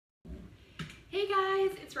Hey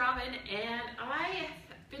guys, it's Robin, and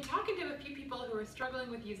I've been talking to a few people who are struggling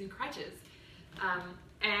with using crutches.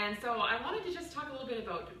 And so I wanted to just talk a little bit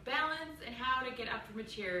about balance and how to get up from a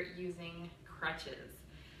chair using crutches.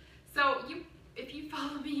 So if you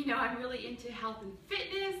follow me, you know I'm really into health and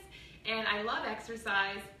fitness, and I love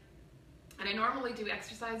exercise. And I normally do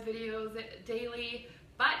exercise videos daily,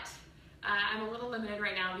 but I'm a little limited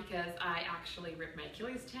right now because I actually ripped my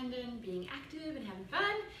Achilles tendon being active and having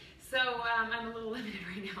fun. So I'm a little limited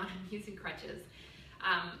right now and I'm using crutches.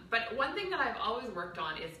 But one thing that I've always worked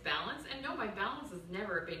on is balance. And no, my balance has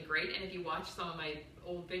never been great. And if you watch some of my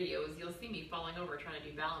old videos, you'll see me falling over trying to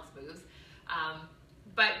do balance moves.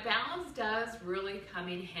 But balance does really come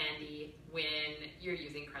in handy when you're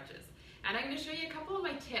using crutches. And I'm going to show you a couple of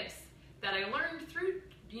my tips that I learned through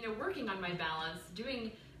working on my balance,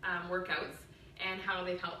 doing workouts, and how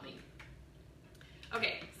they've helped me.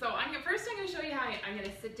 Okay, so first I'm going to show you how I'm going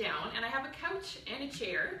to sit down, and I have a couch and a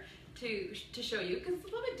chair to show you because it's a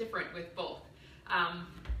little bit different with both.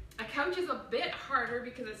 A couch is a bit harder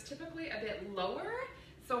because it's typically a bit lower,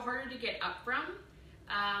 so harder to get up from,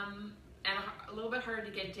 and a little bit harder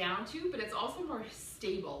to get down to, but it's also more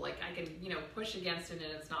stable. Like I can push against it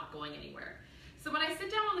and it's not going anywhere. So when I sit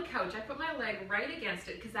down on the couch, I put my leg right against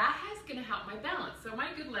it because that is going to help my balance. So my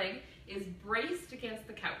good leg is braced against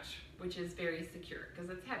the couch, which is very secure because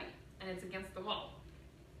it's heavy and it's against the wall.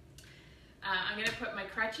 I'm going to put my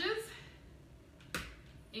crutches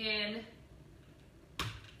in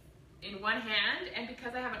one hand, and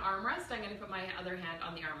because I have an armrest, I'm going to put my other hand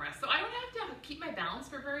on the armrest. So I don't have to keep my balance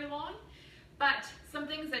for very long, but some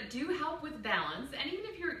things that do help with balance, and even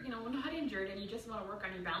if you're not injured and you just want to work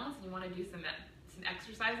on your balance and you want to do some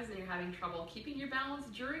exercises and you're having trouble keeping your balance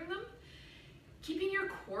during them, keeping your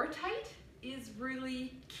core tight is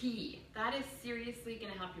really key. That is seriously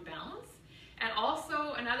going to help your balance. And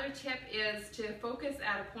also another tip is to focus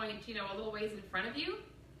at a point, a little ways in front of you,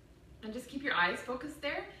 and just keep your eyes focused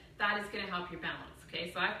there. That is going to help your balance.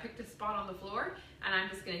 Okay, so I've picked a spot on the floor and I'm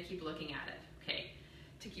just going to keep looking at it, okay,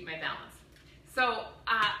 to keep my balance. So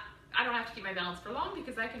I don't have to keep my balance for long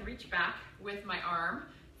because I can reach back with my arm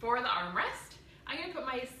for the armrest. I'm going to put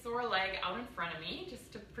my sore leg out in front of me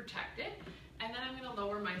just to protect it, and then I'm going to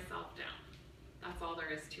lower myself down. That's all there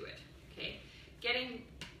is to it, okay?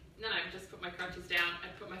 Then I just put my crutches down,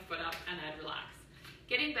 I'd put my foot up, and I'd relax.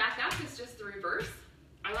 Getting back up is just the reverse.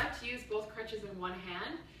 I like to use both crutches in one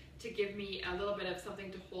hand to give me a little bit of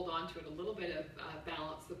something to hold on to and a little bit of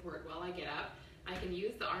balance support while I get up. I can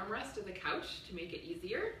use the armrest of the couch to make it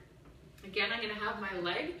easier. Again, I'm going to have my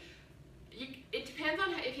leg. It depends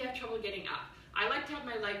on if you have trouble getting up. I like to have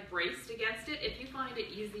my leg braced against it if you find it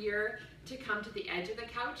easier to come to the edge of the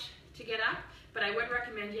couch to get up, but I would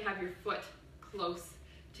recommend you have your foot close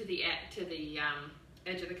to the edge of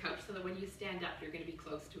the couch so that when you stand up, you're going to be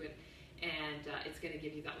close to it, and it's going to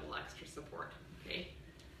give you that little extra support, okay?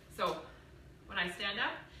 So when I stand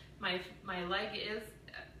up, my leg is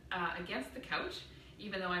against the couch,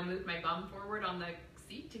 even though I moved my bum forward on the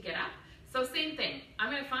seat to get up. So same thing, I'm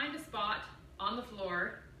going to find a spot on the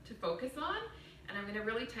floor to focus on, and I'm going to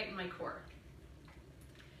really tighten my core.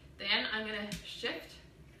 Then I'm going to shift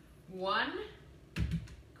one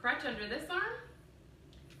crutch under this arm,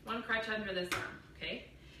 one crutch under this arm, okay?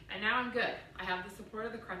 And now I'm good. I have the support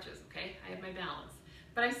of the crutches, okay? I have my balance.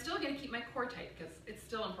 But I'm still going to keep my core tight because it's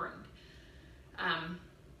still important.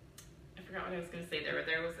 I forgot what I was going to say there, but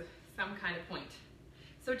there was some kind of point.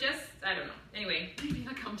 So I don't know. Anyway, maybe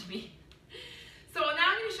it'll come to me. So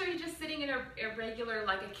now I'm going to show you just sitting in a regular,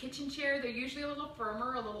 like a kitchen chair. They're usually a little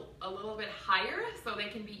firmer, a little bit higher, so they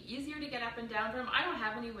can be easier to get up and down from. I don't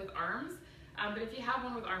have any with arms, but if you have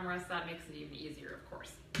one with armrests, that makes it even easier, of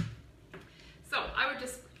course. So I would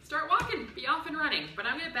just start walking, be off and running, but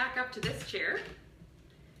I'm going to back up to this chair.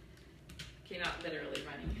 Okay, not literally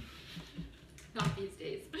running. Not these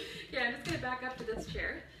days. Yeah, I'm just going to back up to this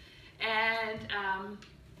chair. And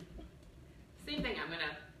same thing, I'm going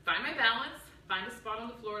to find my balance, find a spot on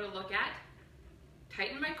the floor to look at,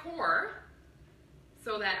 tighten my core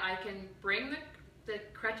so that I can bring the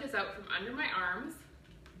crutches out from under my arms,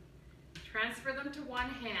 transfer them to one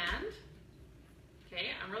hand.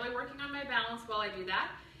 Okay, I'm really working on my balance while I do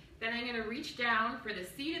that. Then I'm going to reach down for the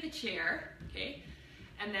seat of the chair, okay,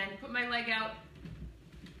 and then put my leg out,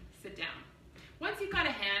 sit down. Once you've got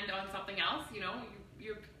a hand on something else,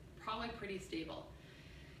 you're probably pretty stable.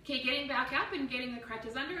 Okay, getting back up and getting the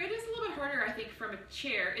crutches under, it is a little bit harder, I think, from a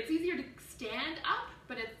chair. It's easier to stand up,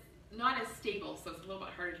 but it's not as stable, so it's a little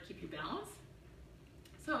bit harder to keep your balance.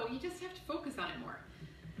 So you just have to focus on it more.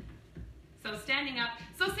 So standing up,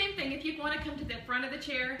 so same thing, if you want to come to the front of the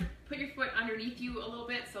chair, put your foot underneath you a little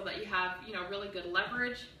bit so that you have, you know, really good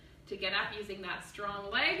leverage to get up using that strong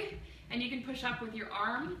leg. And you can push up with your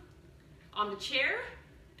arm on the chair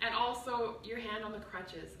and also your hand on the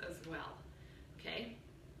crutches as well, okay?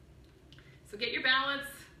 So get your balance,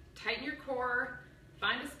 tighten your core,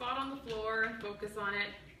 find a spot on the floor, focus on it.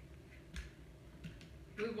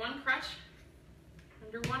 Move one crutch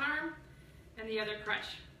under one arm and the other crutch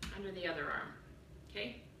under the other arm,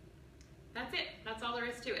 okay? That's it, that's all there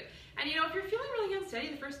is to it. And you know, if you're feeling really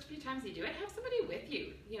unsteady the first few times you do it, have somebody with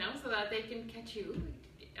you, you know, so that they can catch you.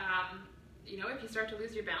 You know, if you start to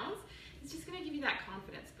lose your balance, it's just gonna give you that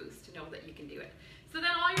confidence boost to know that you can do it. So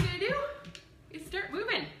then all you're gonna do is start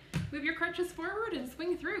moving. Move your crutches forward and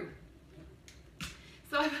swing through.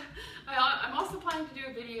 So I'm also planning to do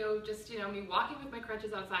a video just, you know, me walking with my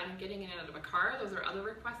crutches outside and getting in and out of a car. Those are other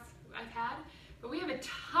requests I've had. But we have a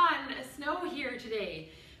ton of snow here today,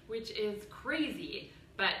 which is crazy.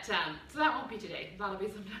 But, so that won't be today. That'll be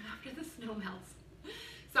sometime after the snow melts.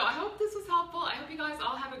 So I hope this was helpful. I hope you guys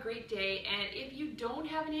all have a great day. And if you don't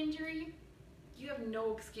have an injury, you have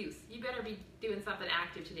no excuse. You better be doing something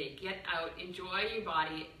active today. Get out, enjoy your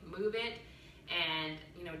body, move it, and,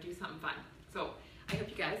 you know, do something fun. So